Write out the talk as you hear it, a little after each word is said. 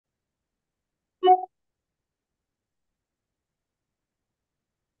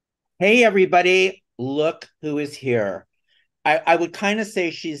Hey, everybody, look who is here. I would kind of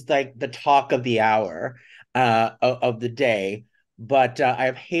say she's like the talk of the hour of the day, but I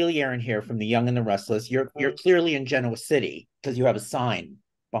have Haley Erin here from The Young and the Restless. You're clearly in Genoa City because you have a sign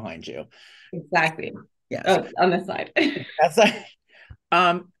behind you. Exactly. Yes. Oh, on this side. That's like,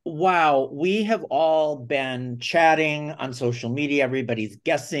 wow, we have all been chatting on social media. Everybody's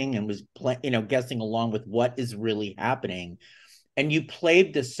guessing and guessing along with what is really happening. And you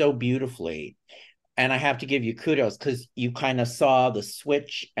played this so beautifully, and I have to give you kudos because you kind of saw the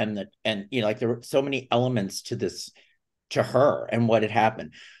switch and like there were so many elements to this, to her and what had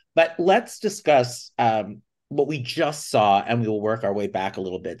happened. But let's discuss what we just saw, and we will work our way back a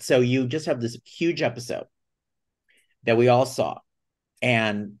little bit. So you just have this huge episode that we all saw,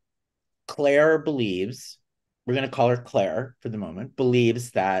 and Claire believes, we're going to call her Claire for the moment,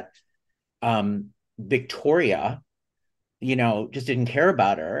 believes that um Victoria, just didn't care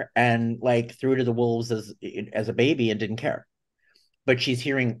about her and like threw her to the wolves as a baby and didn't care. But she's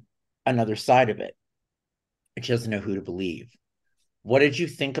hearing another side of it, and she doesn't know who to believe. What did you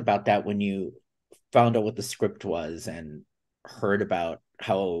think about that when you found out what the script was and heard about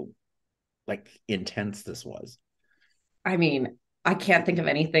how like intense this was? I mean, I can't think of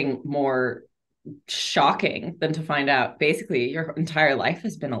anything more shocking than to find out basically your entire life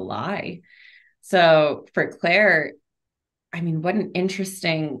has been a lie. So for Claire, I mean, what an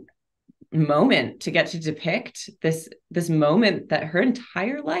interesting moment to get to depict this moment that her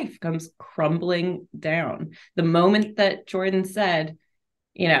entire life comes crumbling down. The moment that Jordan said,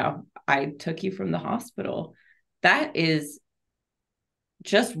 I took you from the hospital. That is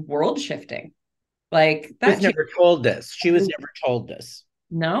just world shifting. Like She was that never told this. She was never told this.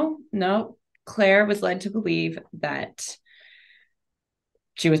 No, no. Claire was led to believe that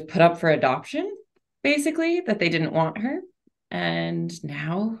she was put up for adoption, basically, that they didn't want her. And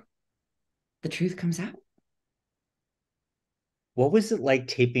now the truth comes out. What was it like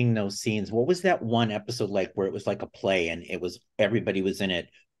taping those scenes? What was that one episode like where it was like a play and it was everybody was in it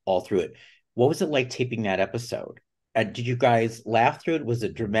all through it? What was it like taping that episode? Did you guys laugh through it? Was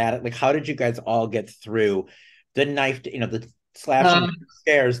it dramatic? Like, how did you guys all get through the knife, the slashing Um,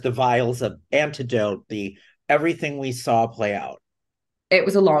 stairs, the vials of antidote, the everything we saw play out? it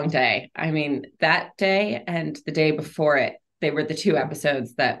was a long day. I mean, that day and the day before it, they were the two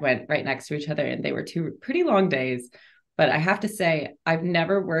episodes that went right next to each other, and they were two pretty long days. But I have to say, I've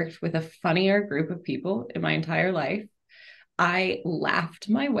never worked with a funnier group of people in my entire life. I laughed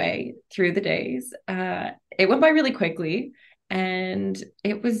my way through the days. It went by really quickly and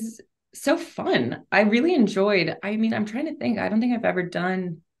it was so fun. I really enjoyed. I mean, I'm trying to think. I don't think I've ever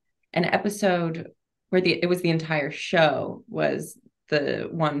done an episode where it was the entire show was the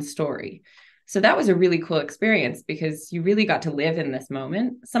one story. So that was a really cool experience because you really got to live in this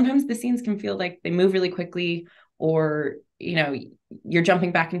moment. Sometimes the scenes can feel like they move really quickly, or you're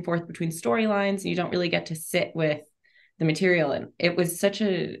jumping back and forth between storylines and you don't really get to sit with the material. And it was such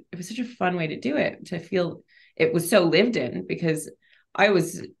a fun way to do it, to feel it was so lived in, because I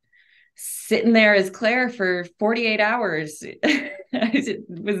was sitting there as Claire for 48 hours. I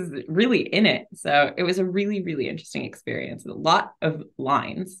was really in it. So it was a really, really interesting experience. A lot of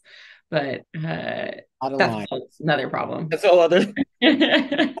lines, but Out of that's line. another problem. That's all other.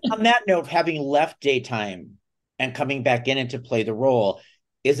 On that note, having left daytime and coming back in and to play the role,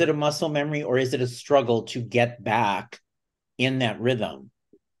 is it a muscle memory or is it a struggle to get back in that rhythm?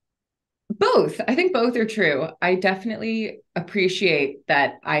 Both. I think both are true. I definitely appreciate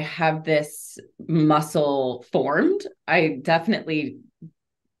that I have this muscle formed. I definitely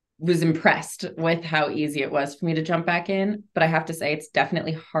was impressed with how easy it was for me to jump back in. But I have to say, it's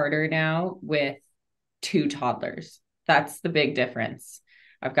definitely harder now with two toddlers. That's the big difference.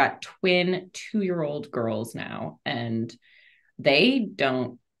 I've got twin 2-year-old girls now, and they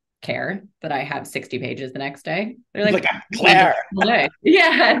don't care that I have 60 pages the next day. They're Like, like, Claire.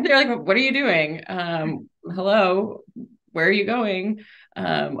 yeah. They're like, what are you doing? Hello, where are you going?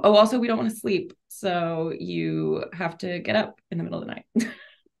 Oh, also, we don't want to sleep. So you have to get up in the middle of the night.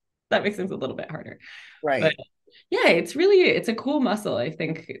 That makes things a little bit harder. But Right. yeah, it's a cool muscle. I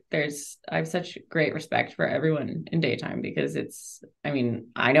think I have such great respect for everyone in daytime, because I mean,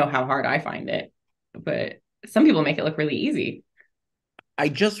 I know how hard I find it, but some people make it look really easy. I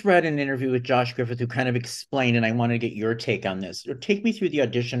just read an interview with Josh Griffith who kind of explained, and I want to get your take on this. Or take me through the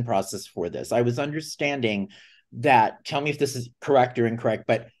audition process for this. I was understanding that, tell me if this is correct or incorrect,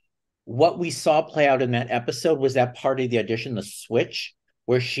 but what we saw play out in that episode was that part of the audition, the switch,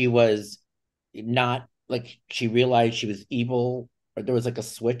 where she was not like she realized she was evil or there was like a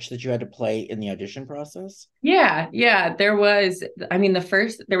switch that you had to play in the audition process? Yeah, there was. I mean,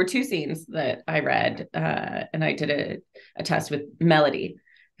 there were two scenes that I read, and I did a test with Melody,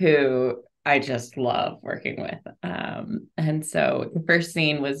 who I just love working with. And so the first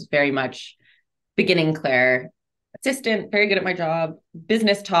scene was very much beginning Claire, assistant, very good at my job,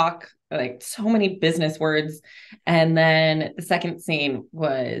 business talk, like so many business words. And then the second scene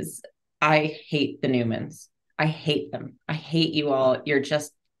was, I hate the Newmans. I hate them. I hate you all. You're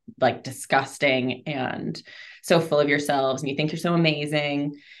just like disgusting and so full of yourselves, and you think you're so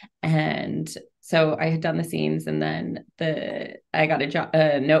amazing. And so I had done the scenes, and then I got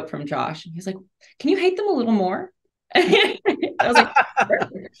a note from Josh, and he was like, "Can you hate them a little more?" I was like,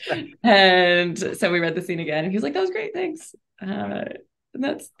 "Sure." And so we read the scene again, and he was like, "That was great, thanks." And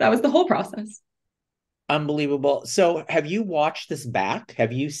that was the whole process. Unbelievable. So have you watched this back?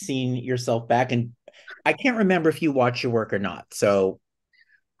 Have you seen yourself back? And I can't remember if you watch your work or not. So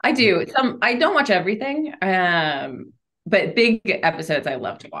I do. I don't watch everything. But big episodes I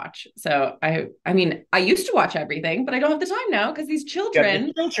love to watch. So I mean, I used to watch everything, but I don't have the time now because these you have the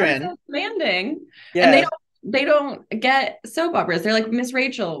children are children. so demanding, and Yes. they don't get soap operas. They're like, Miss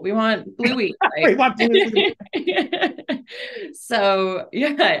Rachel, we want Bluey, We right? want Blue. So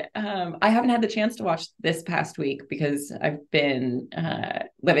yeah, I haven't had the chance to watch this past week because I've been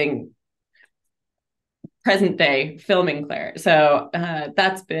living present day filming Claire. So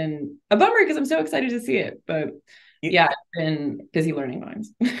that's been a bummer because I'm so excited to see it. But You, yeah, I've been busy learning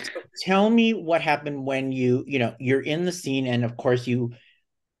lines. tell me what happened when you're in the scene, and of course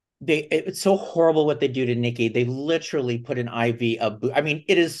it's so horrible what they do to Nikki. They literally put an IV of I mean,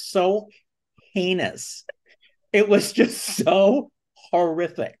 it is so heinous. It was just so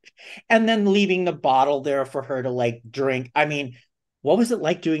horrific. And then leaving the bottle there for her to like drink. I mean, what was it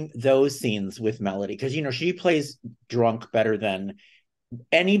like doing those scenes with Melody? Because she plays drunk better than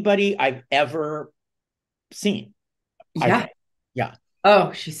anybody I've ever seen, I Yeah. think. Yeah.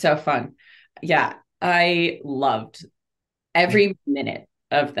 Oh, she's so fun. Yeah. I loved every minute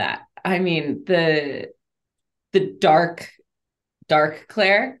of that. I mean, the dark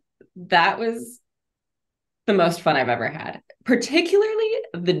Claire, that was the most fun I've ever had. Particularly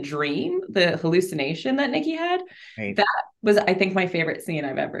the dream, the hallucination that Nikki had. Right. That was, I think, my favorite scene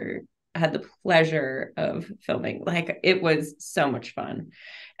I've ever had the pleasure of filming. Like, it was so much fun.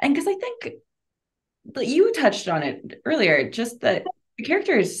 And because I think you touched on it earlier, just that the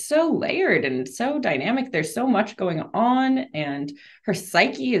character is so layered and so dynamic. There's so much going on, and her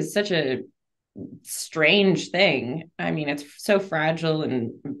psyche is such a strange thing. I mean, it's so fragile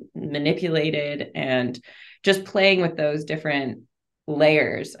and manipulated, and just playing with those different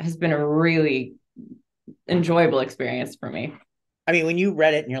layers has been a really enjoyable experience for me. I mean, when you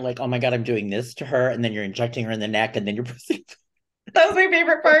read it and you're like, oh my God, I'm doing this to her, and then you're injecting her in the neck, and then you're That was my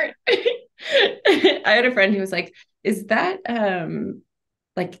favorite part. I had a friend who was like, "Is that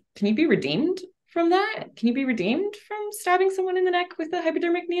like, can you be redeemed from that? Can you be redeemed from stabbing someone in the neck with a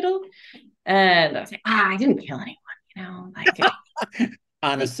hypodermic needle?" And I was like, I didn't kill anyone, like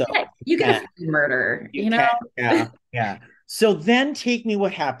on a you soap. you can And afford murder, you can, yeah, yeah. So then take me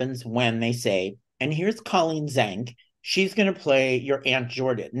what happens when they say, and here's Colleen Zenk. She's going to play your Aunt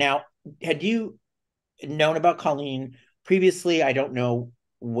Jordan. Now, had you known about Colleen previously? I don't know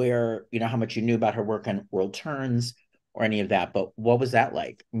how much you knew about her work on World Turns or any of that, but what was that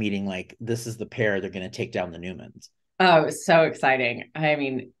like meeting like this is the pair they're going to take down the Newmans? Oh, it was so exciting. I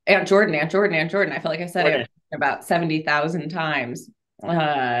mean, Aunt Jordan, Aunt Jordan, Aunt Jordan. I felt like I said Jordan. it about 70,000 times,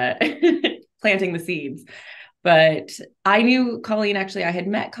 uh, planting the seeds. But I knew Colleen, actually, I had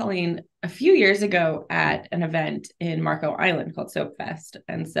met Colleen a few years ago at an event in Marco Island called Soap Fest.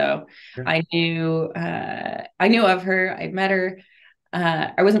 And so Sure. I knew of her, I'd met her.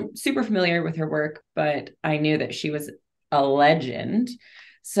 I wasn't super familiar with her work, but I knew that she was a legend.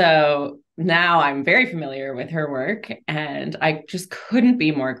 So now I'm very familiar with her work, and I just couldn't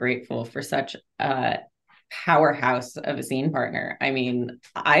be more grateful for such a powerhouse of a scene partner. I mean,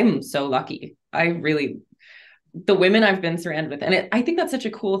 I'm so lucky. The women I've been surrounded with, and I think that's such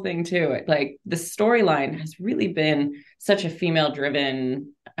a cool thing too. Like, the storyline has really been such a female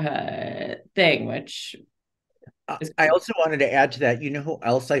driven thing, which is I cool. also wanted to add to that. You know who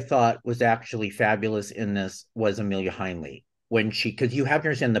else I thought was actually fabulous in this was Amelia Heinley when because you have to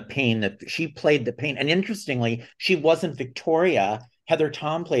understand the pain that she played the pain. And interestingly, she wasn't Victoria. Heather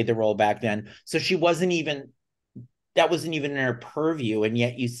Tom played the role back then. So she wasn't even, that wasn't even in her purview. And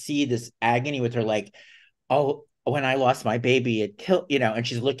yet you see this agony with her, like, oh, when I lost my baby, it killed, and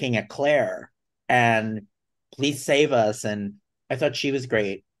she's looking at Claire and please save us. And I thought she was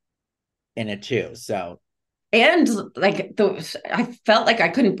great in it too. So And like I felt like I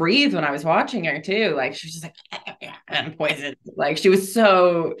couldn't breathe when I was watching her too. Like she was just like, I'm poisoned. Like she was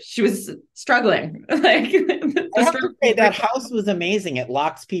struggling. Like I the have to struggle say was that house was amazing. It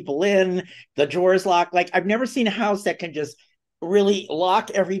locks people in, the drawers lock. Like I've never seen a house that can just really lock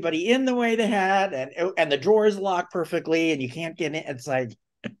everybody in the way they had, and the drawers lock perfectly, and you can't get in. It's like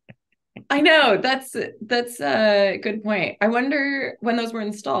I know that's a good point. I wonder when those were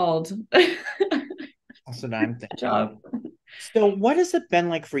installed. that's what I'm Good thinking. job. So, what has it been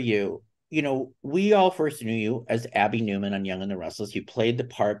like for you? You know, we all first knew you as Abby Newman on Young and the Restless. You played the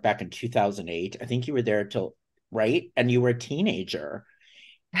part back in 2008. I think you were there till right, and you were a teenager,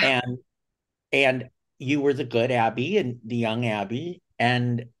 and and you were the good Abby and the young Abby.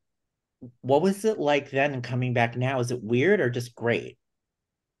 And what was it like then and coming back now? Is it weird or just great?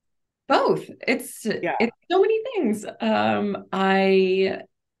 Both. Yeah. It's so many things. I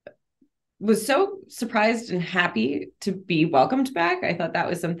was so surprised and happy to be welcomed back. I thought that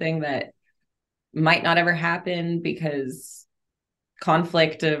was something that might not ever happen because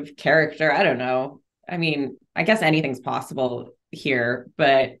conflict of character. I don't know. I mean, I guess anything's possible here,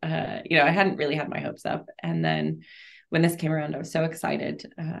 but I hadn't really had my hopes up. And then when this came around, I was so excited.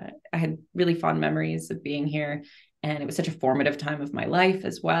 I had really fond memories of being here, and it was such a formative time of my life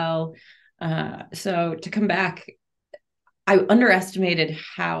as well. So to come back, I underestimated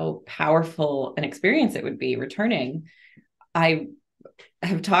how powerful an experience it would be returning. I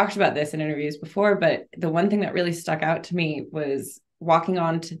have talked about this in interviews before, but the one thing that really stuck out to me was walking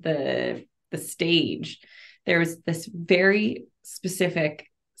onto the stage. There was this very specific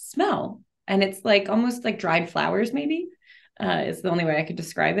smell, and it's like almost like dried flowers, maybe. Is the only way I could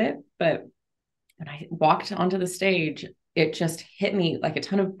describe it. But when I walked onto the stage, it just hit me like a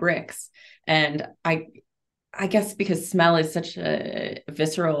ton of bricks. And I guess because smell is such a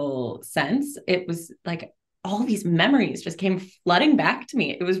visceral sense, it was like all these memories just came flooding back to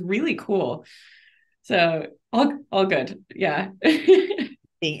me. It was really cool. So all good. Yeah.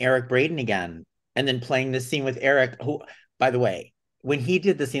 Seeing Eric Braden again and then playing this scene with Eric, who, by the way, when he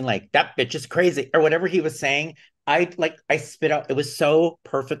did the scene like that bitch is crazy or whatever he was saying, I spit out. It was so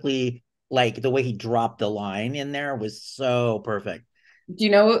perfectly like the way he dropped the line in there was so perfect. Do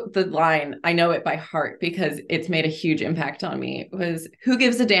you know the line? I know it by heart because it's made a huge impact on me. It was who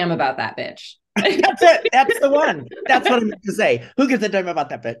gives a damn about that bitch? That's it. That's the one. That's what I meant to say. Who gives a damn about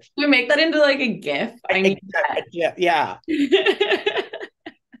that bitch? We make that into like a gif. I need Yeah, yeah. that.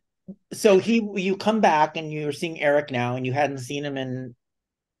 So you come back and you're seeing Eric now, and you hadn't seen him in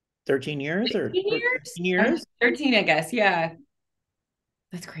 13 years or 15 years? 15 years. 13, I guess. Yeah.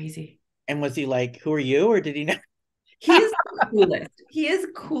 That's crazy. And was he like, "Who are you?" Or did he know? He is the coolest. He is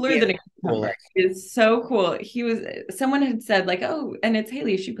He cooler is than a cool. cucumber. He is so cool. He was someone had said like, "Oh, and it's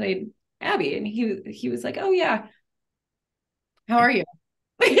Haley. She played Abby," and he was like, "Oh yeah, how are you?"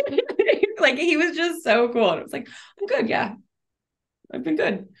 Like he was just so cool. And it was like, "I'm good. Yeah, I've been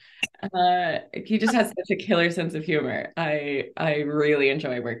good." He just has such a killer sense of humor. I really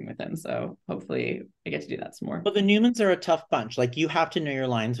enjoy working with him. So hopefully I get to do that some more. Well, the Newmans are a tough bunch. Like you have to know your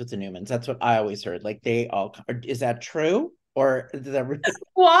lines with the Newmans. That's what I always heard. Like they all is that true? Or is that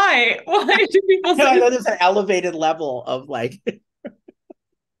Why? Why do people no, I say know there's an elevated level of like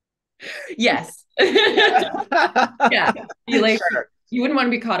yes? Yeah, you like sure. you wouldn't want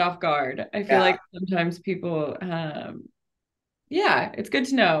to be caught off guard. I feel Yeah. like sometimes people yeah, it's good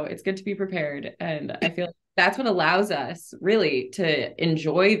to know. It's good to be prepared. And I feel like that's what allows us really to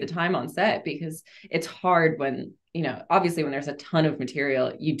enjoy the time on set because it's hard when, obviously when there's a ton of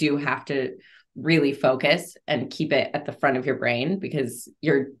material, you do have to really focus and keep it at the front of your brain because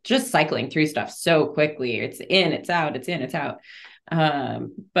you're just cycling through stuff so quickly. It's in, it's out, it's in, it's out.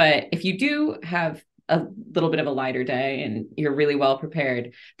 But if you do have a little bit of a lighter day and you're really well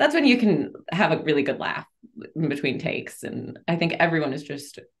prepared, that's when you can have a really good laugh in between takes. And I think everyone is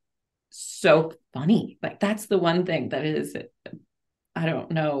just so funny. Like that's the one thing that is, I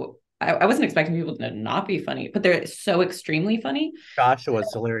don't know. I wasn't expecting people to not be funny, but they're so extremely funny.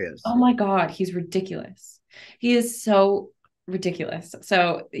 Joshua's hilarious. Oh my God, he's ridiculous. He is so ridiculous.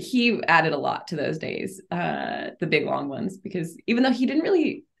 So he added a lot to those days, the big long ones, because even though he didn't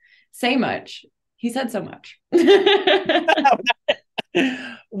really say much, he said so much.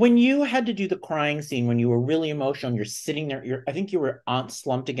 When you had to do the crying scene, when you were really emotional, and you're sitting there, I think you were aunt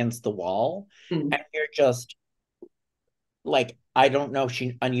slumped against the wall, and you're just like, I don't know,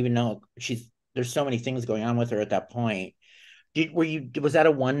 I don't even know there's so many things going on with her at that point. Was that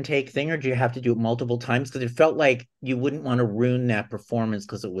a one take thing or do you have to do it multiple times? Because it felt like you wouldn't want to ruin that performance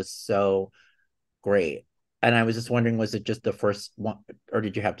because it was so great. And I was just wondering, was it just the first one or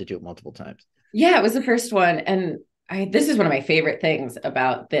did you have to do it multiple times? Yeah, it was the first one. And this is one of my favorite things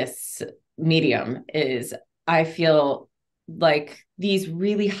about this medium is I feel like these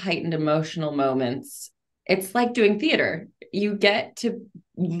really heightened emotional moments, it's like doing theater. You get to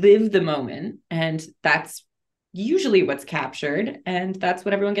live the moment, and that's usually what's captured, and that's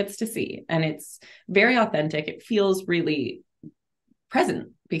what everyone gets to see. And it's very authentic. It feels really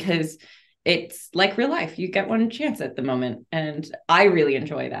present because it's like real life. You get one chance at the moment. And I really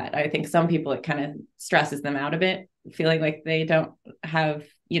enjoy that. I think some people, it kind of stresses them out a bit, feeling like they don't have,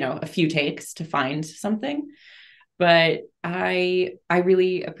 a few takes to find something. But I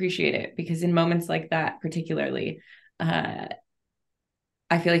really appreciate it because in moments like that, particularly, I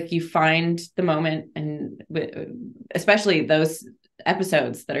feel like you find the moment, and especially those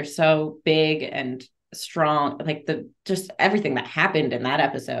episodes that are so big and strong, like the just everything that happened in that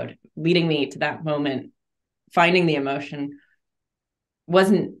episode leading me to that moment, finding the emotion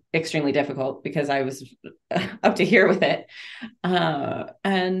wasn't extremely difficult because I was up to here with it.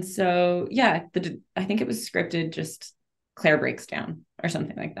 And so, yeah, I think it was scripted, just Claire breaks down or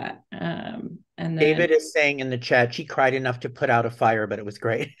something like that. And then David is saying in the chat she cried enough to put out a fire, but it was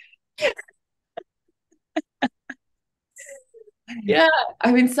great. yeah,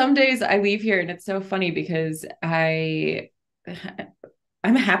 I mean, some days I leave here and it's so funny because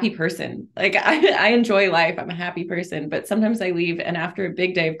I'm a happy person. Like I enjoy life. I'm a happy person, but sometimes I leave and after a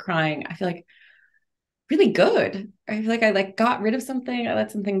big day of crying, I feel like really good. I feel like I like got rid of something, I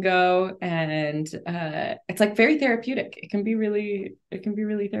let something go, and it's like very therapeutic. It can be really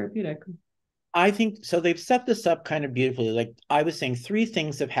therapeutic. I think so. They've set this up kind of beautifully. Like I was saying, three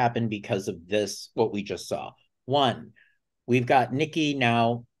things have happened because of this, what we just saw. One, we've got Nikki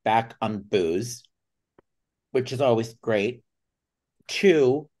now back on booze, which is always great.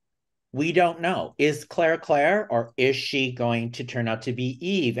 Two, we don't know. Is Claire Claire or is she going to turn out to be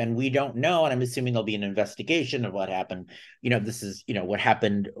Eve? And we don't know. And I'm assuming there'll be an investigation of what happened. This is, what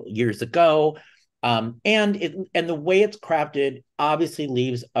happened years ago. And the way it's crafted obviously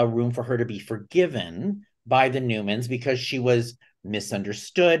leaves a room for her to be forgiven by the Newmans because she was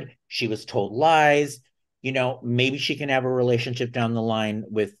misunderstood. She was told lies. Maybe she can have a relationship down the line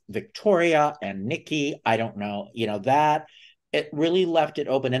with Victoria and Nikki. I don't know, that it really left it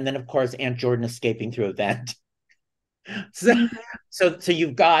open. And then, of course, Aunt Jordan escaping through a vent. So, so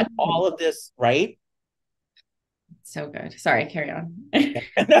you've got all of this, right? So good. Sorry, carry on.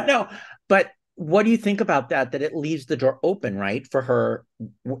 No, no. But what do you think about that? That it leaves the door open, right, for her,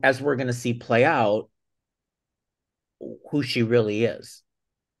 as we're going to see play out, who she really is.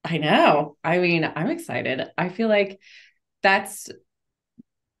 I know. I mean, I'm excited. I feel like that's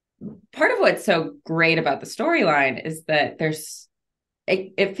part of what's so great about the storyline is that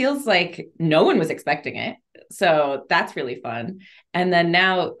it feels like no one was expecting it. So that's really fun. And then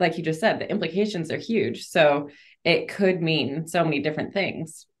now, like you just said, the implications are huge. So it could mean so many different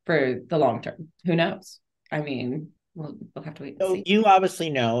things for the long term. Who knows? I mean, we'll have to wait and So see. you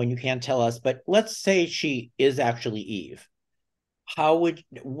obviously know, and you can't tell us, but let's say she is actually Eve.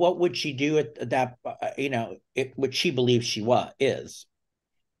 What would she do at that? What she believes she is.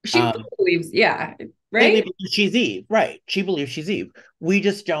 She Um, believes, yeah, Lately, right? because she's Eve, right? She believes she's Eve. We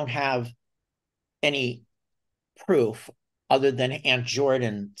just don't have any proof other than Aunt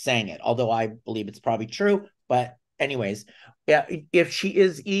Jordan saying it, although I believe it's probably true. But, anyways, yeah, if she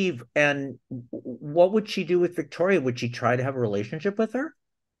is Eve, and what would she do with Victoria? Would she try to have a relationship with her?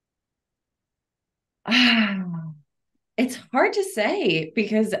 It's hard to say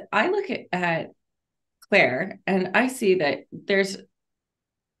because I look at Claire and I see that there's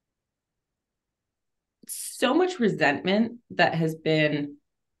so much resentment that has been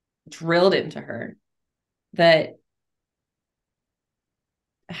drilled into her that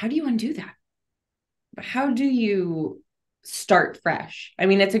how do you undo that? How do you start fresh? I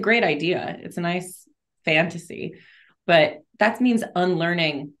mean, it's a great idea. It's a nice fantasy, but that means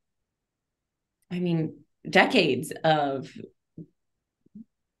unlearning, I mean, decades of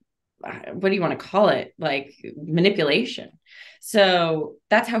what do you want to call it? Like manipulation. So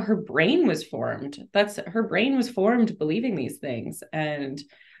that's how her brain was formed. That's her brain was formed believing these things. And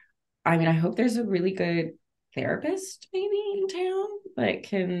I mean, I hope there's a really good therapist maybe in town that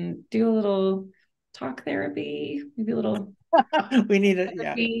can do a little talk therapy, maybe a little We need a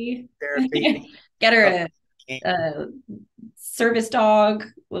yeah therapy. therapy. Get her Okay. a service dog,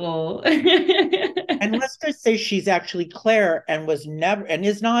 little. And let's just say she's actually Claire and was never and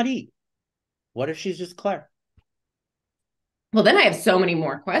is not Eve. What if she's just Claire? Well, then I have so many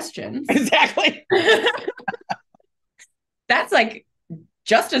more questions. Exactly. That's like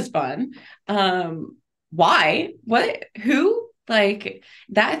just as fun. Why? What? Who? Like,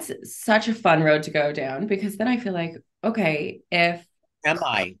 that's such a fun road to go down, because then I feel like, okay, Am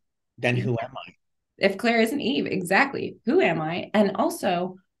I? Then who am I? if Claire isn't Eve, exactly, who am I? And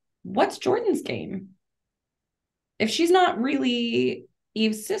also, what's Jordan's game? If she's not really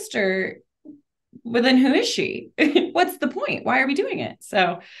Eve's sister, well, then who is she? What's the point? Why are we doing it?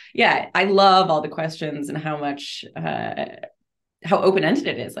 So, yeah, I love all the questions and how open ended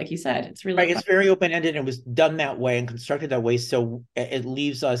it is. Like you said, it's really Right, fun. it's very open ended and was done that way and constructed that way. So it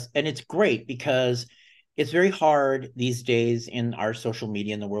leaves us, and it's great because it's very hard these days in our social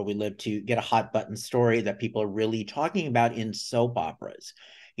media in the world we live to get a hot button story that people are really talking about in soap operas.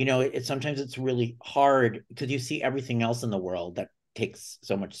 Sometimes it's really hard because you see everything else in the world that takes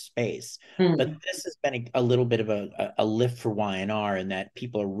so much space. But Mm. this has been a little bit of a lift for YNR in that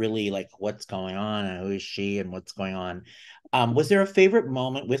people are really like, what's going on? And who is she? And what's going on? Was there a favorite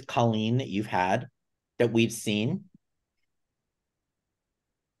moment with Colleen that you've had that we've seen?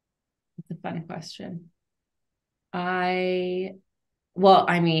 It's a fun question. I Well,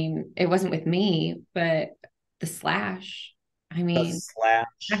 I mean, it wasn't with me, but the slash. I The mean, slash.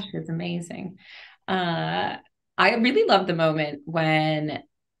 slash is amazing. Uh, I really love the moment when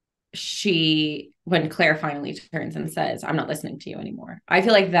Claire finally turns and says, "I'm not listening to you anymore." I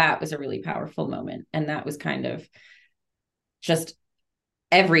feel like that was a really powerful moment, and that was kind of just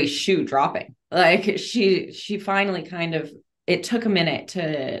every shoe dropping. Like, she finally kind of, it took a minute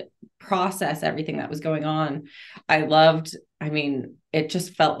to process everything that was going on. I mean, it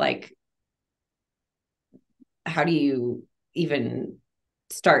just felt like, how do you even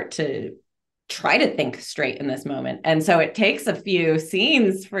start to try to think straight in this moment? And so it takes a few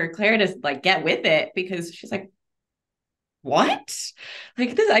scenes for Claire to like get with it, because she's like, what?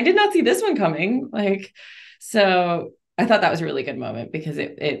 Like, this, I did not see this one coming. Like, so I thought that was a really good moment, because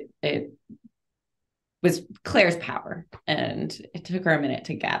it was Claire's power, and it took her a minute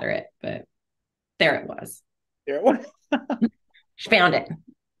to gather it, but there it was. There was. She found it.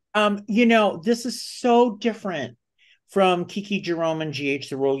 This is so different from Kiki Jerome and GH,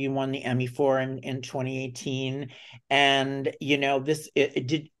 the role you won the Emmy for in 2018. And this it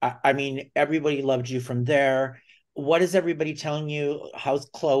did. I mean, everybody loved you from there. What is everybody telling you? How's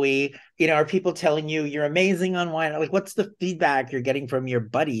Chloe? Are people telling you you're amazing on Wine? Like, what's the feedback you're getting from your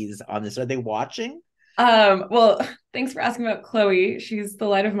buddies on this? Are they watching? Well, thanks for asking about Chloe. She's the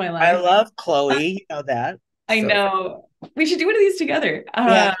light of my I life. love Chloe. You know that. I So know. We should do one of these together.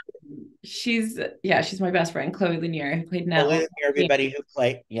 yeah, She's my best friend, Chloe Lanier, who played Nell. Chloe, everybody who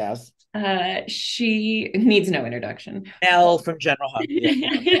played, yes. She needs no introduction. Nell from General Hub.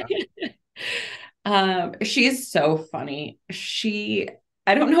 Yeah, yeah. She is so funny.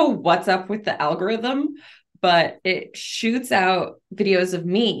 I don't know what's up with the algorithm, but it shoots out videos of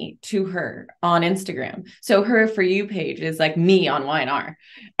me to her on Instagram. So her For You page is like me on YNR.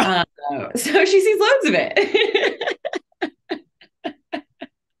 So she sees loads of it.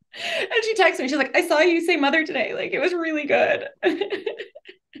 And she texts me, she's like, I saw you say mother today. Like, it was really good.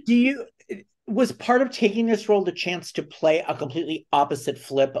 Do you Was part of taking this role the chance to play a completely opposite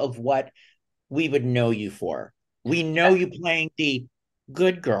flip of what we would know you for? We know you playing the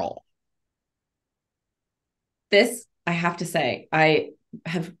good girl. This, I have to say, I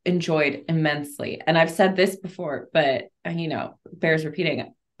have enjoyed immensely. And I've said this before, but bears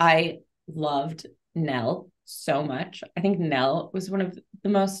repeating. I loved Nell so much. I think Nell was one of the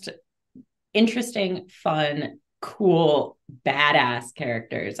most interesting, fun, cool, badass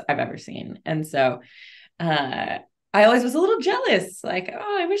characters I've ever seen. And so I always was a little jealous. Like,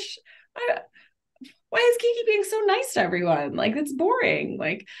 oh, why is Kiki being so nice to everyone? Like, it's boring.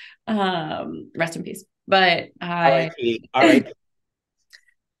 Like, rest in peace. But I R.I.P. R.I.P.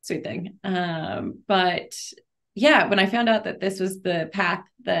 sweet thing. But yeah, when I found out that this was the path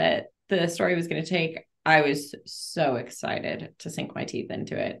that the story was going to take, I was so excited to sink my teeth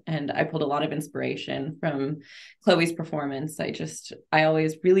into it. And I pulled a lot of inspiration from Chloe's performance. I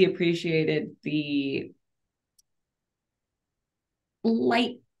always really appreciated the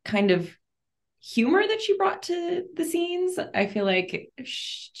light kind of humor that she brought to the scenes. I feel like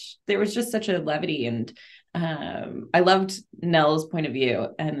there was just such a levity, and I loved Nell's point of view.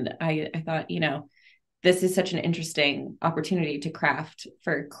 And I thought, this is such an interesting opportunity to craft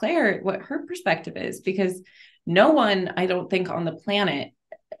for Claire what her perspective is, because no one, I don't think, on the planet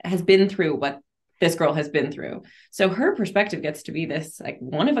has been through what this girl has been through. So her perspective gets to be this like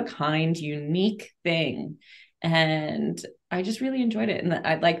one of a kind, unique thing. And I just really enjoyed it. And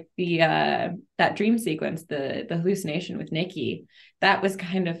I like the that dream sequence, the hallucination with Nikki. That was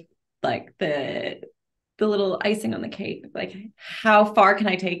kind of like the little icing on the cake. Like, how far can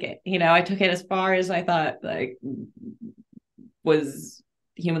I take it? I took it as far as I thought, like, was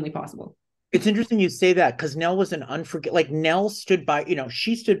humanly possible. It's interesting you say that because Nell was an like Nell stood by,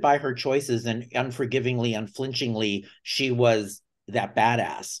 she stood by her choices and unforgivingly, unflinchingly, she was that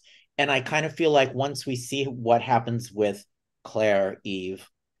badass. And I kind of feel like once we see what happens with Claire Eve,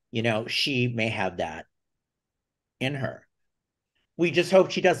 she may have that in her. We're just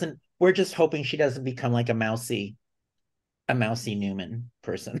hoping she doesn't become like a mousy Newman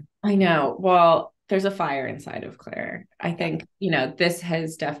person. I know. Well, there's a fire inside of Claire. I Yeah. think, this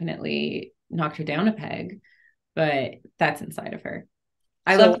has definitely knocked her down a peg, but that's inside of her.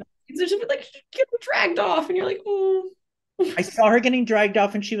 I love So it's just like get dragged off, and you're like, oh, I saw her getting dragged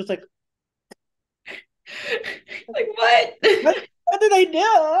off and she was like, like what? what did I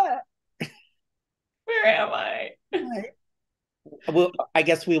do? Where am I? Well, I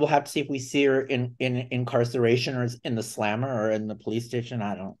guess we will have to see if we see her in incarceration or in the slammer or in the police station.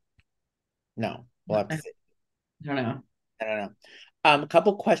 I don't know. We'll have to I see. don't know. I don't know. A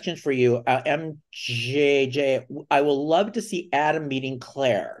couple questions for you. MJJ, I will love to see Adam meeting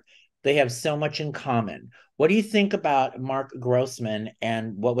Claire. They have so much in common. What do you think about Mark Grossman,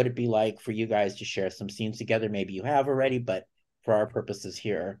 and what would it be like for you guys to share some scenes together? Maybe you have already, but for our purposes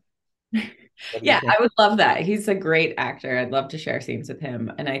here, what do you Yeah, think? I would love that. He's a great actor. I'd love to share scenes with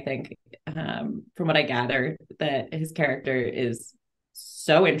him. And I think, from what I gather, that his character is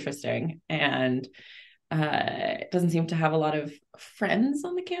so interesting and doesn't seem to have a lot of friends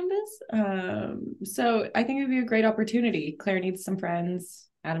on the canvas. So I think it would be a great opportunity. Claire needs some friends.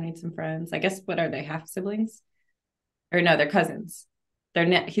 Adam needs some friends. I guess, what are they, half siblings? Or no, they're cousins.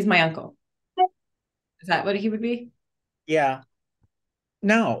 He's my uncle. Is that what he would be? Yeah.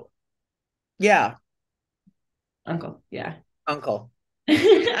 No. Yeah. Uncle. Yeah. Uncle.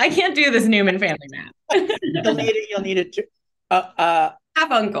 I can't do this Newman family math. You'll need it. You'll need it to. Uh,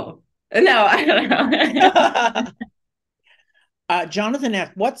 Half uncle. No, I don't know. uh, Jonathan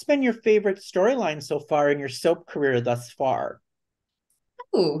F., what's been your favorite storyline so far in your soap career thus far?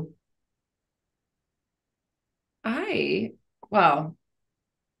 Ooh, I well,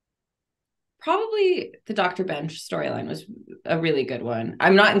 probably the Dr. Bench storyline was a really good one.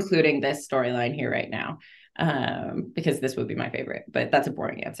 I'm not including this storyline here right now, because this would be my favorite, but that's a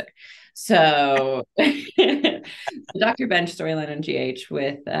boring answer. So the Dr. Bench storyline on GH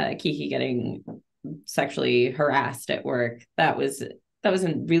with Kiki getting sexually harassed at work, that was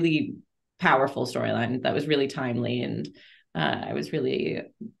a really powerful storyline. That was really timely, and I was really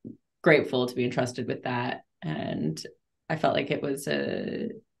grateful to be entrusted with that. And I felt like it was a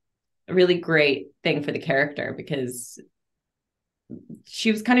really great thing for the character, because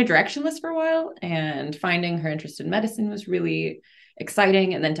she was kind of directionless for a while, and finding her interest in medicine was really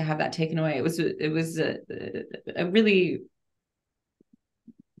exciting, and then to have that taken away, it was a really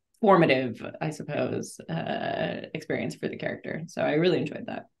formative, I suppose, experience for the character. So I really enjoyed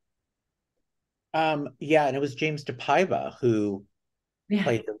that. Yeah, and it was James DePaiva who Yeah.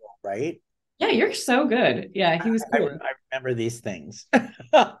 played the role, right? Yeah, you're so good. Yeah, he was cool. I remember these things.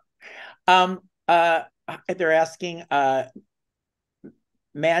 um, they're asking,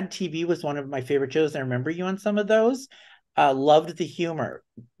 Mad TV was one of my favorite shows. I remember you on some of those. Loved the humor.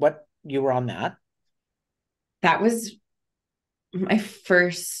 What, you were on that? That was my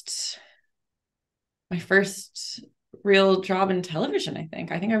first real job in television. I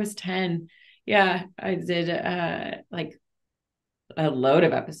think I was 10. Yeah, I did like a load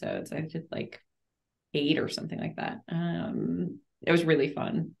of episodes. I did like 8 or something like that. It was really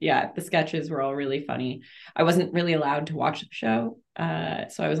fun. Yeah, the sketches were all really funny. I wasn't really allowed to watch the show,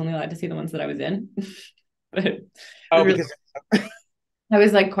 so I was only allowed to see the ones that I was in. But it was Oh, really, because I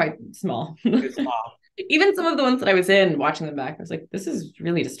was like quite small. it's small. Even some of the ones that I was in, watching them back, I was like, this is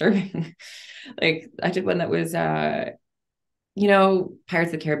really disturbing. Like I did one that was Pirates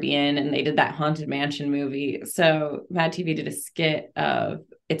of the Caribbean, and they did that Haunted Mansion movie. So Mad TV did a skit of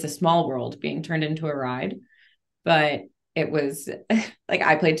It's a Small World being turned into a ride, but it was like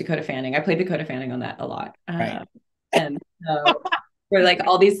I played Dakota Fanning. I played Dakota Fanning on that a lot. Right. And so we're like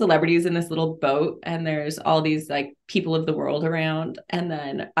all these celebrities in this little boat, and there's all these like people of the world around. And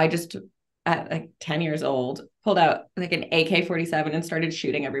then I just, at like 10 years old, pulled out like an AK-47 and started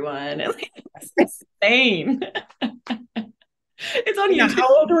shooting everyone. And like, it's insane. It's on Now, YouTube.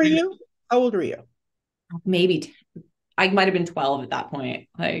 how old were you? How old were you? Maybe I might have been 12 at that point.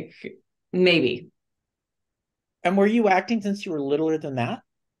 Like maybe. And were you acting since you were littler than that?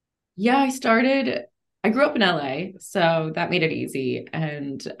 Yeah, I grew up in LA, so that made it easy.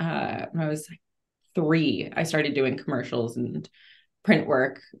 And when I was like 3, I started doing commercials and print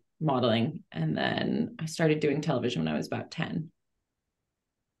work, modeling. And then I started doing television when I was about 10.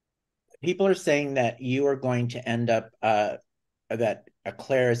 People are saying that you are going to end up that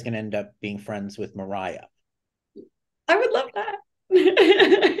Claire is going to end up being friends with Mariah. I would love that.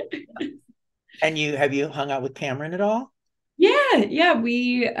 And have you hung out with Cameron at all? Yeah,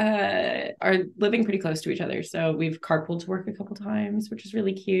 we are living pretty close to each other. So we've carpooled to work a couple times, which is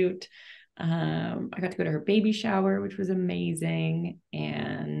really cute. I got to go to her baby shower, which was amazing.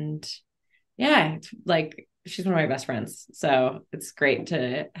 And yeah, it's like she's one of my best friends. So it's great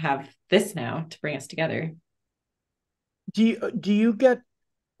to have this now to bring us together. Do you get,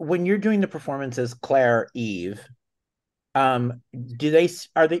 when you're doing the performance as Claire Eve, do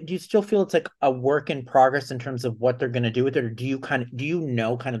you still feel it's like a work in progress in terms of what they're going to do with it, or do you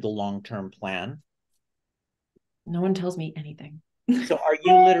know kind of the long-term plan? No one tells me anything. So are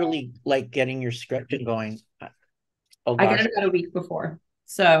you literally like getting your script and going, oh I get gosh, it about a week before.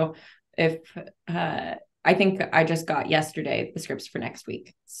 So if I think I just got yesterday the scripts for next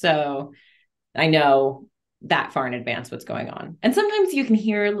week. So I know that far in advance what's going on. And sometimes you can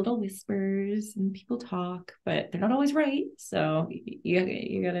hear little whispers and people talk, but they're not always right. So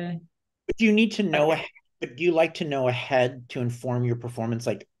you gotta. but do you need to know ahead, but do you like to know ahead to inform your performance?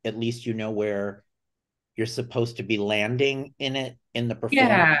 Like at least you know where you're supposed to be landing in it in the performance.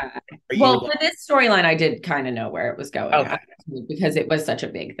 Yeah. Are you Well, like, for this storyline, I did kind of know where it was going okay? because it was such a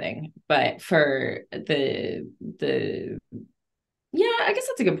big thing. But for the yeah, I guess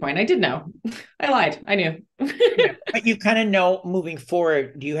that's a good point. I did know. I lied. I knew. Yeah. But you kind of know moving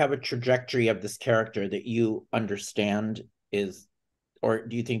forward, do you have a trajectory of this character that you understand is, or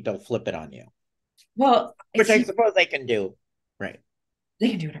do you think they'll flip it on you? Well, Which I suppose they can do. Right. they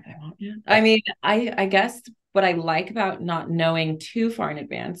can do whatever they want. Yeah. I mean, I guess what I like about not knowing too far in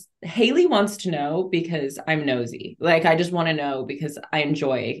advance, Hayley wants to know because I'm nosy. Like I just want to know because I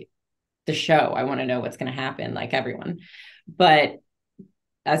enjoy the show. I want to know what's going to happen, like everyone. But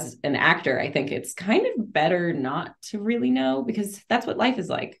as an actor, I think it's kind of better not to really know because that's what life is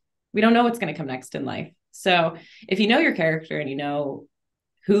like. We don't know what's going to come next in life. So if you know your character and you know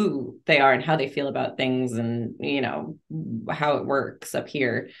who they are and how they feel about things and how it works up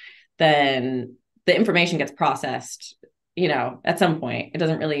here, then the information gets processed, at some point. It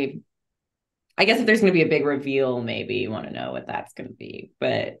doesn't really, I guess if there's going to be a big reveal, maybe you want to know what that's going to be.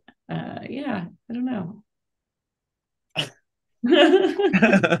 But yeah, I don't know.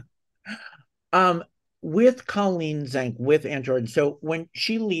 um, with Colleen Zenk, with Ann Jordan. So when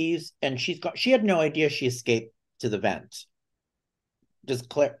she leaves and she had no idea she escaped to the vent. Does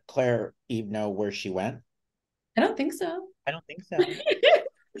Claire Eve know where she went? I don't think so. I don't think so.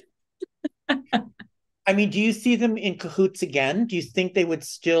 I mean, do you see them in cahoots again? Do you think they would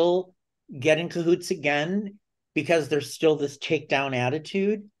still get in cahoots again because there's still this takedown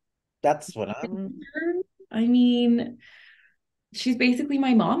attitude? That's what I'm. I mean, she's basically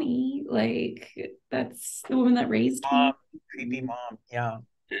my mommy. Like, that's the woman that raised me. Creepy mom. Yeah.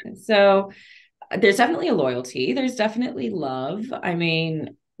 So there's definitely a loyalty. There's definitely love. I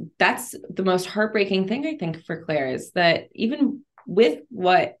mean, that's the most heartbreaking thing I think for Claire is that even with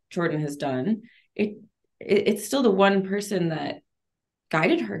what Jordan has done, it's still the one person that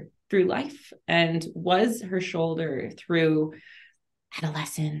guided her through life and was her shoulder through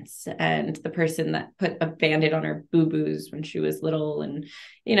adolescence and the person that put a band-aid on her boo-boos when she was little. And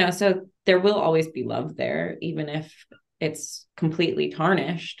so there will always be love there even if it's completely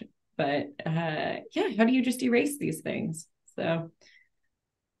tarnished. But yeah, how do you just erase these things? So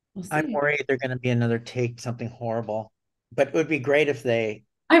we'll I'm see. worried they're going to be another take something horrible, but it would be great if they.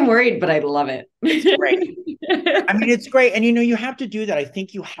 I'm worried, but I love it. It's great. I mean, it's great. And you have to do that. I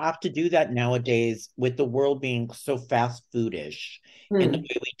think you have to do that nowadays with the world being so fast foodish in the way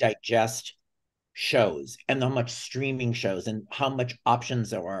we digest shows and how much streaming shows and how much options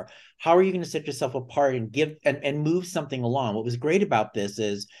there are. How are you going to set yourself apart and give and move something along? What was great about this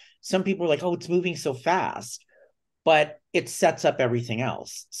is some people are like, oh, it's moving so fast, but it sets up everything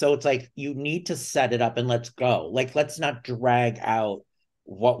else. So it's like you need to set it up and let's go. Like, let's not drag out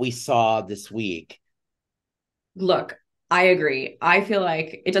what we saw this week. Look, I agree. I feel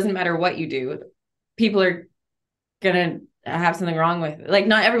like it doesn't matter what you do, people are gonna have something wrong with it. Like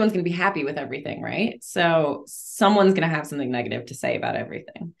not everyone's gonna be happy with everything, right? So someone's gonna have something negative to say about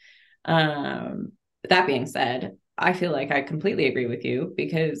everything. That being said, I feel like I completely agree with you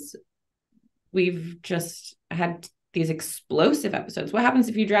because we've just had these explosive episodes. What happens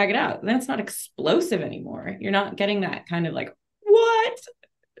if you drag it out? Then it's not explosive anymore. You're not getting that kind of like what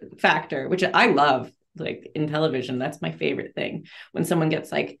factor, which I love. Like in television, that's my favorite thing when someone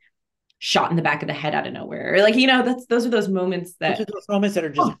gets like shot in the back of the head out of nowhere. Or like, those are those moments Those are that those moments that are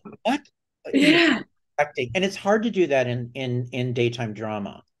just oh, what? yeah. And it's hard to do that in daytime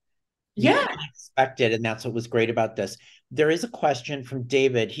drama. You Yeah. can't expect it, and that's what was great about this. There is a question from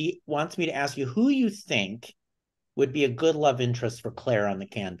David. He wants me to ask you who you think would be a good love interest for Claire on the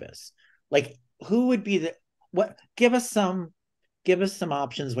canvas. Like, who would be the what? Give us some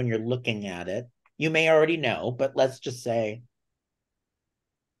options when you're looking at it. You may already know, but let's just say.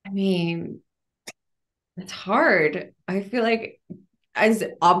 I mean, it's hard. I feel like as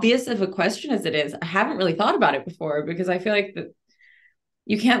obvious of a question as it is, I haven't really thought about it before because I feel like that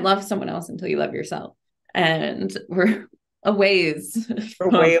you can't love someone else until you love yourself. And we're a ways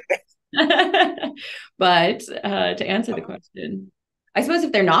from Way but to answer the question, I suppose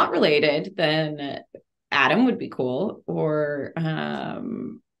if they're not related, then Adam would be cool. Or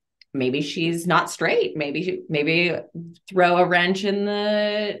maybe she's not straight. Maybe throw a wrench in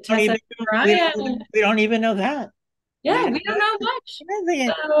the Tessa Ryan. we don't even know that. Yeah, we don't know much.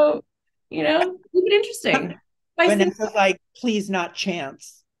 So, keep it interesting. Vanessa's like, please not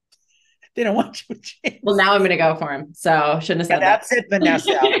Chance. They don't want you to Chance. Well, now I'm gonna go for him. So shouldn't have said that. That's it,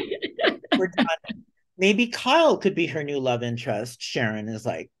 Vanessa. We're done. Maybe Kyle could be her new love interest. Sharon is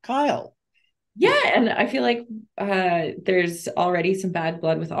like, Kyle. Yeah, and I feel like there's already some bad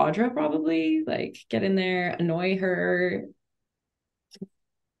blood with Audra, probably. Like, get in there, annoy her.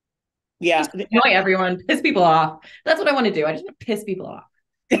 Yeah. Just annoy everyone, piss people off. That's what I want to do. I just want to piss people off.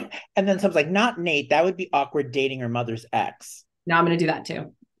 And then someone's like, not Nate. That would be awkward dating her mother's ex. Now I'm going to do that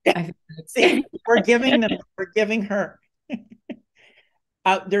too. See, we're giving her.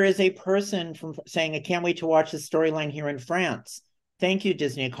 There is a person from saying, I can't wait to watch the storyline here in France. Thank you,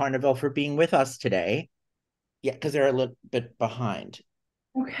 Disney Carnival, for being with us today. Yeah, because they're a little bit behind.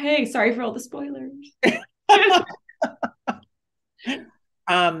 Okay, sorry for all the spoilers.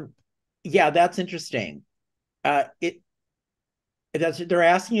 Yeah, that's interesting. They're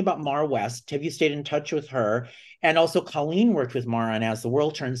asking about Mar West. Have you stayed in touch with her? And also, Colleen worked with Mar on As the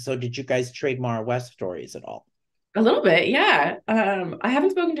World Turns. So, did you guys trade Mar West stories at all? A little bit, yeah. I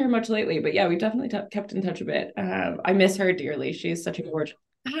haven't spoken to her much lately, but yeah, we've definitely kept in touch a bit. I miss her dearly. She's such a gorgeous,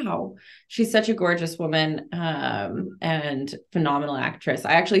 wow, she's such a gorgeous woman, and phenomenal actress.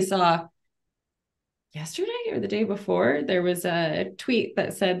 I actually saw yesterday or the day before there was a tweet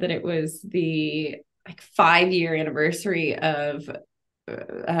that said that it was the like 5-year anniversary of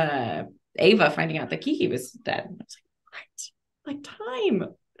Ava finding out that Kiki was dead. I was like, what? Like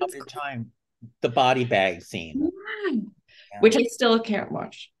time. That's cool. Time. The body bag scene. Yeah. Which I still can't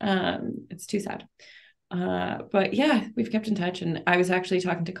watch. It's too sad. But yeah, we've kept in touch. And I was actually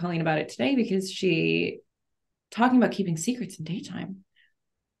talking to Colleen about it today because she talking about keeping secrets in daytime.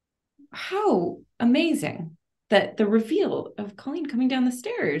 How amazing that the reveal of Colleen coming down the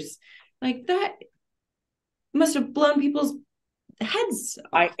stairs, like that must have blown people's heads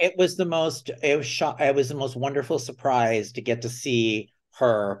off. It was the most wonderful surprise to get to see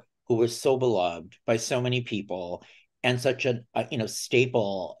her, who was so beloved by so many people and such a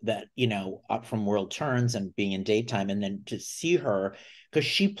staple that up from World Turns and being in daytime, and then to see her because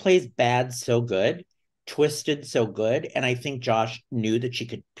she plays bad so good, twisted so good, and I think Josh knew that she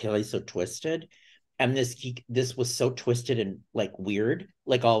could play so twisted, and this was so twisted and like weird,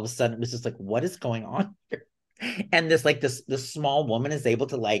 like all of a sudden it was just like, what is going on here? And this small woman is able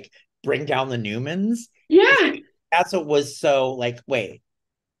to like bring down the Newmans. Yeah, that's what was so like, wait,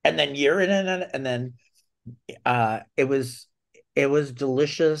 and then you're in it, and then it was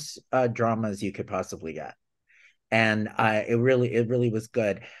delicious drama as you could possibly get, and it really was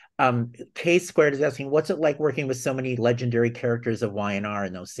good. K Squared is asking, what's it like working with so many legendary characters of YNR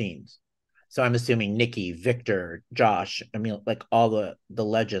in those scenes? So I'm assuming Nikki, Victor, Josh, I mean, like all the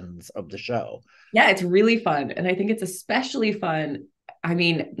legends of the show. Yeah, it's really fun. And I think it's especially fun. I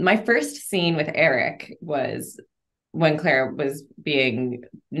mean, my first scene with Eric was when Claire was being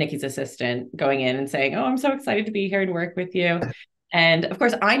Nikki's assistant, going in and saying, oh, I'm so excited to be here and work with you. And of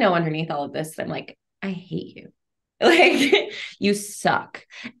course, I know underneath all of this, I'm like, I hate you. Like, you suck.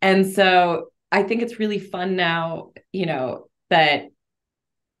 And so I think it's really fun now, that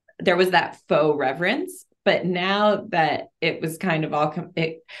there was that faux reverence, but now that it was kind of all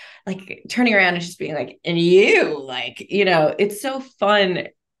like turning around and just being like, and you, like, it's so fun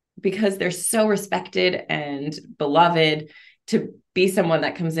because they're so respected and beloved, to be someone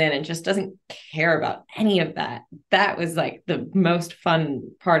that comes in and just doesn't care about any of that. That was like the most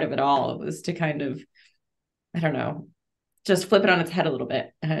fun part of it all, was to kind of, I don't know, just flip it on its head a little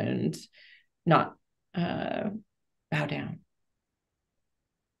bit and not bow down.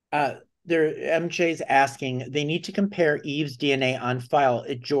 MJ's asking, they need to compare Eve's DNA on file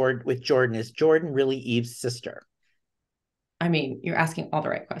with Jordan. Is Jordan really Eve's sister? I mean, you're asking all the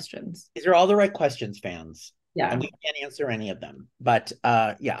right questions. These are all the right questions, fans. Yeah. And we can't answer any of them. But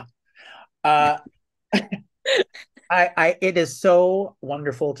yeah. it is so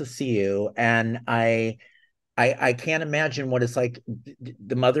wonderful to see you, and I can't imagine what it's like,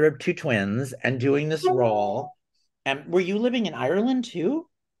 the mother of two twins and doing this role. And were you living in Ireland too?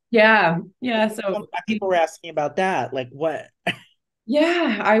 Yeah, yeah. So People were asking about that. Like what?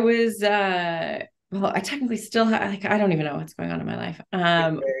 yeah, I was well, I technically still like I don't even know what's going on in my life.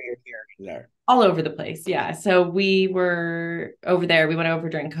 You're here, there. All over the place. Yeah. So we were over there. We went over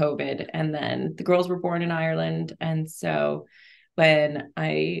during COVID, and then the girls were born in Ireland. And so when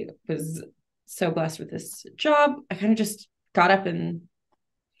I was so blessed with this job, I kind of just got up and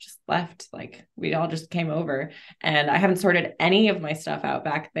just left. Like we all just came over, and I haven't sorted any of my stuff out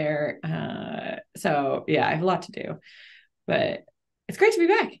back there. So yeah, I have a lot to do, but it's great to be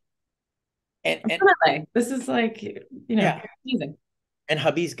back. I'm And from LA. This is like, yeah, amazing. and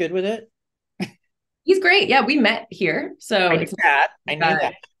hubby's good with it. He's great. Yeah, we met here. So I knew it's that. I he's knew got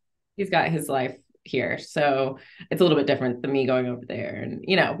that. he's got his life here. So it's a little bit different than me going over there.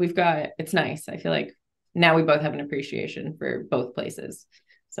 And we've got it's nice. I feel like now we both have an appreciation for both places.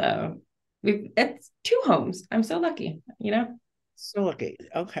 So it's two homes. I'm so lucky. So okay,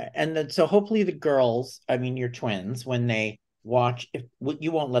 okay, and then so hopefully the girls, I mean your twins, when they watch, if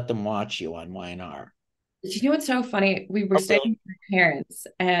you won't let them watch you on YNR. Do you know what's so funny? We were Oh, staying really? with my parents,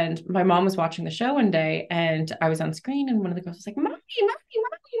 and my mom was watching the show one day, and I was on screen, and one of the girls was like, "Mommy, mommy,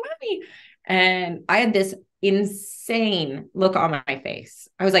 mommy, mommy," and I had this insane look on my face.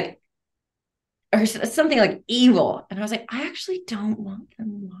 I was like, or something like evil, and I was like, I actually don't want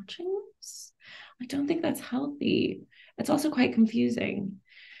them watching this. I don't think that's healthy. It's also quite confusing.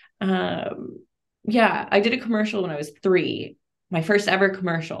 Um, yeah, I did a commercial when I was 3, my first ever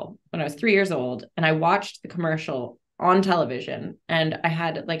commercial when I was 3 years old. And I watched the commercial on television and I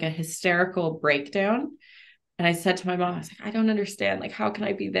had like a hysterical breakdown. And I said to my mom, I was like, I don't understand. Like, how can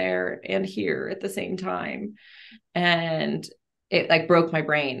I be there and here at the same time? And it like broke my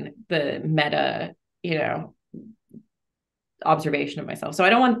brain, the meta, you know, observation of myself. So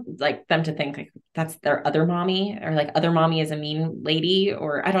I don't want like them to think like that's their other mommy or like other mommy is a mean lady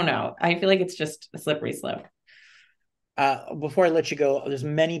or I don't know. I feel like it's just a slippery slope. Before I let you go, there's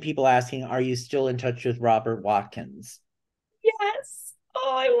many people asking, are you still in touch with Robert Watkins? Yes.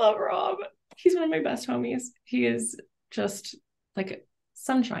 Oh, I love Rob. He's one of my best homies. He is just like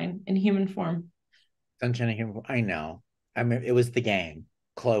sunshine in human form. Sunshine and Humor. I know. I mean, it was the gang.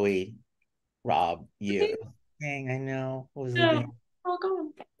 Chloe, Rob, you. Gang, I know. It was the Yeah, gang. we're all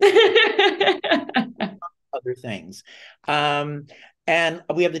gone. Other things. Um, and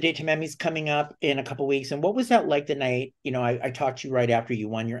we have the Daytime Emmys coming up in a couple weeks. And what was that like the night? I talked to you right after you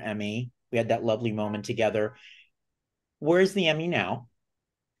won your Emmy. We had that lovely moment together. Where's the Emmy now?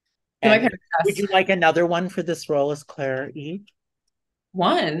 My And would parents you like another one for this role as Claire E?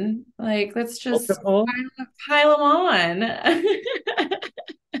 one. Like, let's just Multiple? pile them on.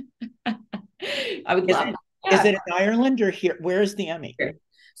 I would Is love it that. is Yeah. it in Ireland or here? Where's the Emmy?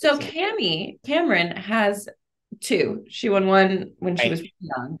 So So, Cameron has two. She won one when she was right.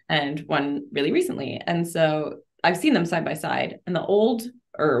 really young and one really recently. And so I've seen them side by side. And the older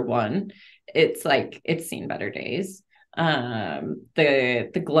one, it's like it's seen better days.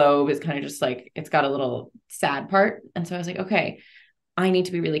 The Globe is kind of just like it's got a little sad part. And so I was like, okay, I need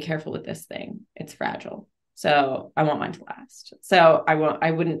to be really careful with this thing. It's fragile. So I want mine to last. So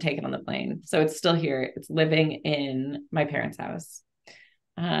I wouldn't take it on the plane. So it's still here. It's living in my parents' house.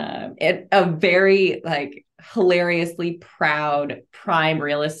 It a very like hilariously proud prime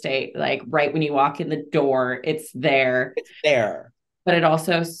real estate. Like right when you walk in the door, it's there. It's there. But it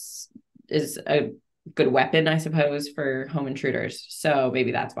also is a good weapon, I suppose, for home intruders. So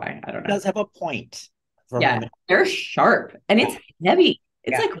maybe that's why. I don't It know. does have a point for Yeah, home. they're sharp and Yeah. it's heavy.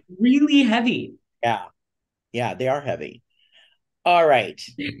 It's Yeah. like really heavy. Yeah. Yeah. They are heavy. All right.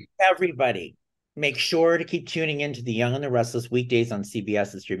 Everybody, make sure to keep tuning into The Young and the Restless weekdays on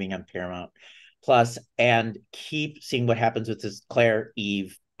CBS and streaming on Paramount Plus, and keep seeing what happens with this Claire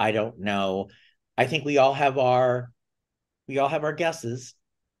Eve. I don't know. I think we all have our guesses.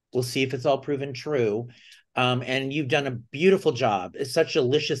 We'll see if it's all proven true. And you've done a beautiful job. It's such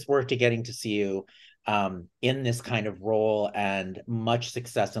delicious work to getting to see you in this kind of role, and much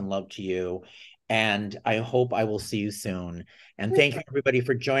success and love to you. And I hope I will see you soon. And thank you, everybody,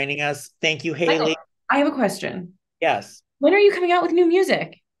 for joining us. Thank you, Michael, Hayley. I have a question. Yes. When are you coming out with new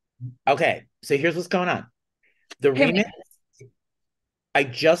music? Okay. So here's what's going on. The Okay,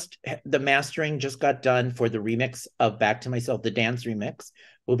 remix, the mastering just got done for the remix of Back to Myself, the dance remix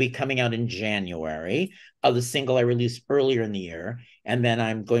will be coming out in January of the single I released earlier in the year. And then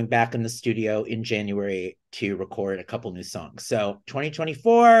I'm going back in the studio in January to record a couple new songs. So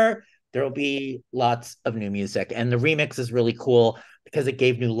 2024, There will be lots of new music, and the remix is really cool because it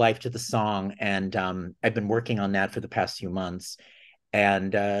gave new life to the song. And I've been working on that for the past few months,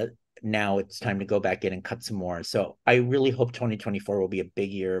 and now it's time to go back in and cut some more. So I really hope 2024 will be a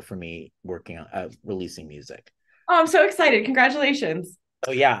big year for me working on releasing music. Oh, I'm so excited. Congratulations.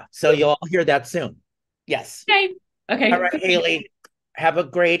 Oh yeah, so you'll all hear that soon. Yes. Yay. All Okay. right, Hayley, have a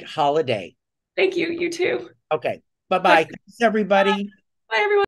great holiday. Thank you. You too. Okay. Bye Talk bye. to you. Thanks, everybody. Bye, everyone.